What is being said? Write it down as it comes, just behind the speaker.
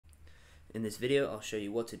In this video, I'll show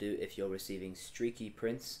you what to do if you're receiving streaky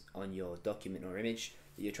prints on your document or image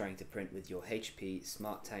that you're trying to print with your HP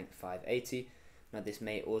SmartTank 580. Now this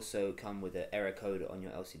may also come with an error code on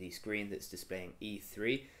your LCD screen that's displaying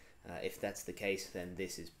E3. If that's the case, then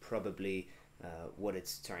this is probably what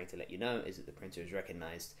it's trying to let you know, is that the printer has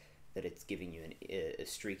recognized that it's giving you a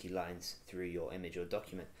streaky lines through your image or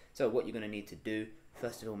document. So what you're going to need to do,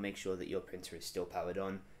 first of all, make sure that your printer is still powered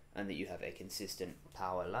on and that you have a consistent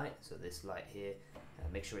power light. So this light here,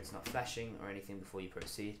 make sure it's not flashing or anything before you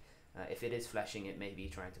proceed. If it is flashing, it may be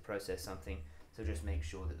trying to process something, so just make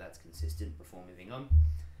sure that that's consistent before moving on.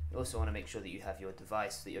 You also want to make sure that you have your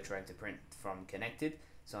device that you're trying to print from connected.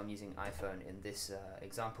 So I'm using iPhone in this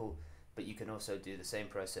example, but you can also do the same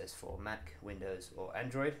process for Mac, Windows or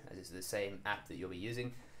Android, as it's the same app that you'll be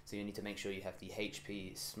using. So you need to make sure you have the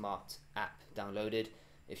HP Smart app downloaded.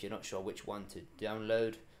 If you're not sure which one to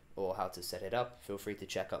download or how to set it up, feel free to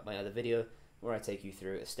check out my other video where I take you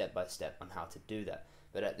through a step-by-step on how to do that.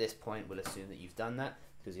 But at this point, we'll assume that you've done that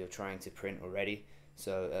because you're trying to print already.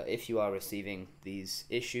 So if you are receiving these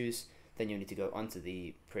issues, then you'll need to go onto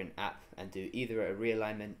the print app and do either a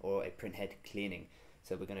realignment or a print head cleaning.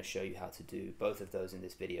 So we're going to show you how to do both of those in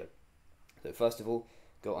this video. So first of all,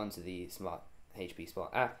 go onto the HP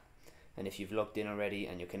Smart app, and if you've logged in already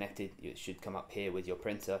and you're connected, it should come up here with your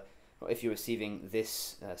printer. Or if you're receiving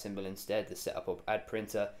this symbol instead, the setup of add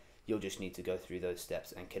printer, you'll just need to go through those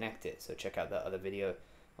steps and connect it. So check out that other video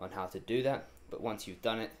on how to do that. But once you've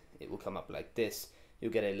done it, it will come up like this.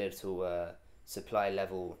 You'll get a little supply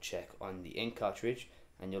level check on the ink cartridge,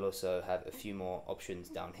 and you'll also have a few more options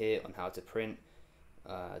down here on how to print,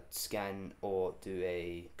 scan or do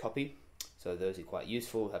a copy. So those are quite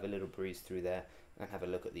useful. Have a little breeze through there and have a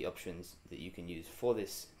look at the options that you can use for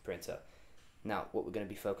this printer. Now what we're going to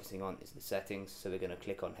be focusing on is the settings, so we're going to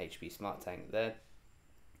click on HP SmartTank there,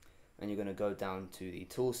 and you're going to go down to the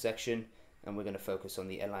tools section, and we're going to focus on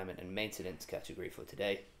the alignment and maintenance category for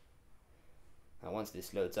today. Now once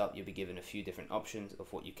this loads up, you'll be given a few different options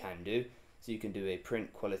of what you can do. So you can do a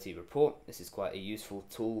print quality report. This is quite a useful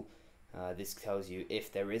tool. This tells you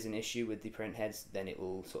if there is an issue with the print heads, then it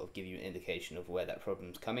will sort of give you an indication of where that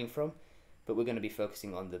problem's coming from. But we're going to be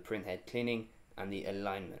focusing on the print head cleaning and the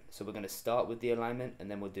alignment. So we're going to start with the alignment, and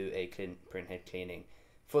then we'll do a print head cleaning.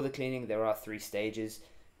 For the cleaning, there are 3 stages.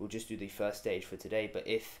 We'll just do the first stage for today, but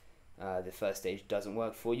if the first stage doesn't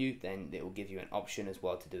work for you, then it will give you an option as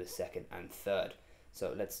well to do a second and third.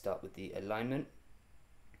 So let's start with the alignment.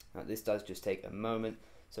 Now this does just take a moment,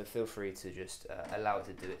 so feel free to just allow it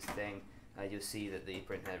to do its thing. You'll see that the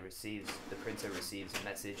printer receives a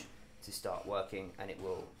message to start working, and it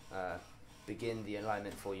will begin the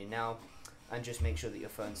alignment for you now. And just make sure that your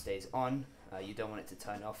phone stays on. You don't want it to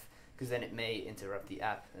turn off, because then it may interrupt the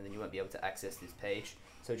app and then you won't be able to access this page.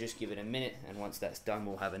 So just give it a minute, and once that's done,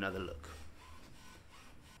 we'll have another look.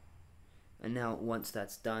 And now once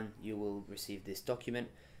that's done, you will receive this document,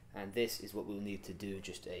 and this is what we'll need to do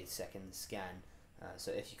just a second scan.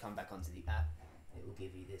 So if you come back onto the app, it will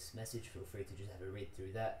give you this message. Feel free to just have a read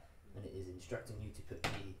through that, and it is instructing you to put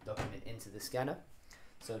the document into the scanner.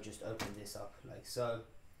 So just open this up like so,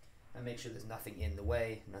 and make sure there's nothing in the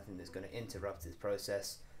way, nothing that's going to interrupt this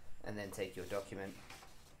process, and then take your document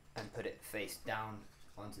and put it face down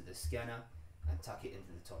onto the scanner and tuck it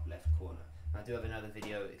into the top left corner. I do have another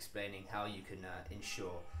video explaining how you can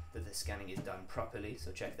ensure that the scanning is done properly,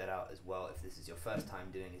 so check that out as well if this is your first time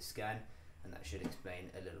doing a scan, and that should explain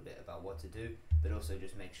a little bit about what to do. But also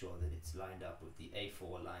just make sure that it's lined up with the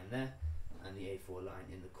A4 line there and the A4 line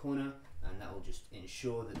in the corner, and that will just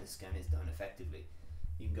ensure that the scan is done effectively.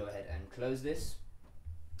 You can go ahead and close this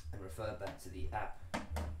and refer back to the app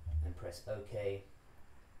and press OK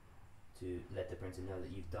to let the printer know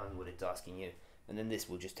that you've done what it's asking you. And then this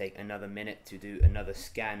will just take another minute to do another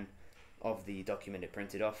scan of the document it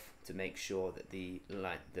printed off to make sure that the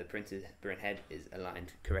printed print head is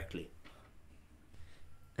aligned correctly.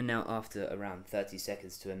 And now after around 30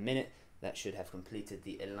 seconds to a minute, that should have completed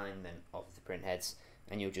the alignment of the print heads,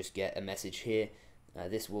 and you'll just get a message here.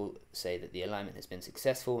 This will say that the alignment has been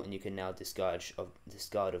successful, and you can now discard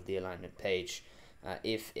of the alignment page.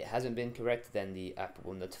 If it hasn't been correct, then the app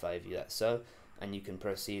will notify you that so, and you can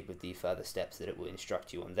proceed with the further steps that it will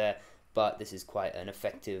instruct you on there. But this is quite an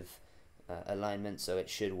effective alignment, so it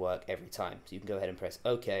should work every time. So you can go ahead and press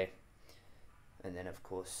OK, and then of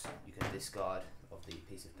course you can discard of the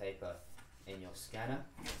piece of paper in your scanner.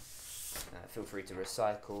 Feel free to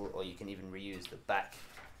recycle, or you can even reuse the back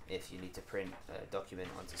if you need to print a document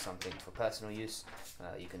onto something for personal use.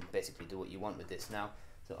 You can basically do what you want with this now.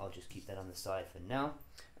 So I'll just keep that on the side for now,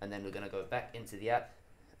 and then we're going to go back into the app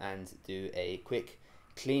and do a quick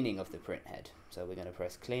cleaning of the print head. So we're going to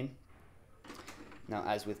press clean. Now,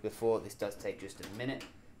 as with before, this does take just a minute.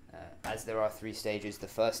 As there are 3 stages, the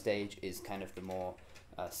first stage is kind of the more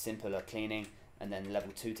simpler cleaning, and then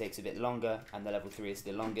level 2 takes a bit longer, and the level 3 is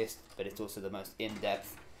the longest, but it's also the most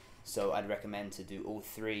in-depth. So I'd recommend to do all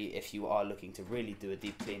 3 if you are looking to really do a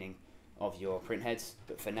deep cleaning of your print heads.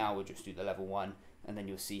 But for now, we'll just do the level 1, and then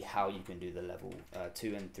you'll see how you can do the level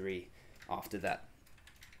 2 and 3 after that.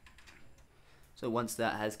 So once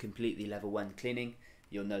that has completely level 1 cleaning,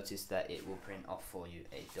 you'll notice that it will print off for you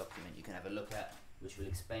a document you can have a look at, which will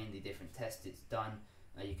explain the different tests it's done.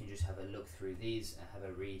 You can just have a look through these and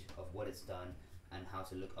have a read of what it's done and how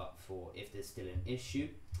to look up for if there's still an issue.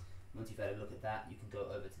 Once you've had a look at that, you can go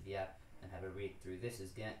over to the app and have a read through this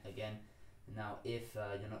again. Now, if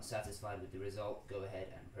you're not satisfied with the result, go ahead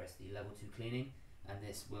and press the level 2 cleaning, and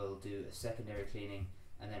this will do a secondary cleaning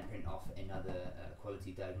and then print off another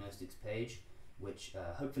quality diagnostics page, which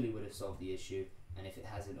hopefully would have solved the issue. And if it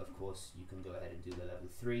hasn't, of course, you can go ahead and do the level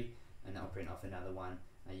 3, and that will print off another one.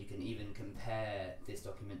 You can even compare this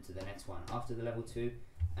document to the next one after the level 2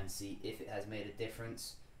 and see if it has made a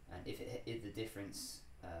difference, and if the difference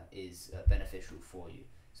is beneficial for you.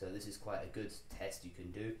 So this is quite a good test you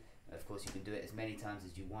can do. Of course, you can do it as many times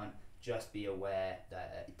as you want. Just be aware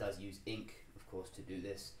that it does use ink, of course, to do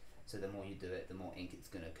this. So the more you do it, the more ink it's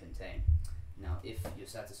going to contain. Now, if you're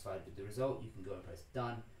satisfied with the result, you can go and press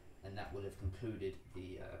done, and that will have concluded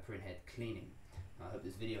the print head cleaning. I hope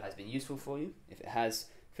this video has been useful for you. If it has,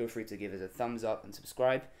 feel free to give us a thumbs up and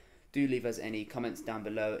subscribe. Do leave us any comments down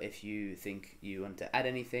below if you think you want to add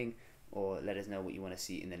anything, or let us know what you want to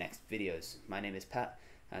see in the next videos. My name is Pat,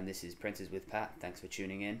 and this is Printers with Pat. Thanks for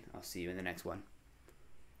tuning in. I'll see you in the next one.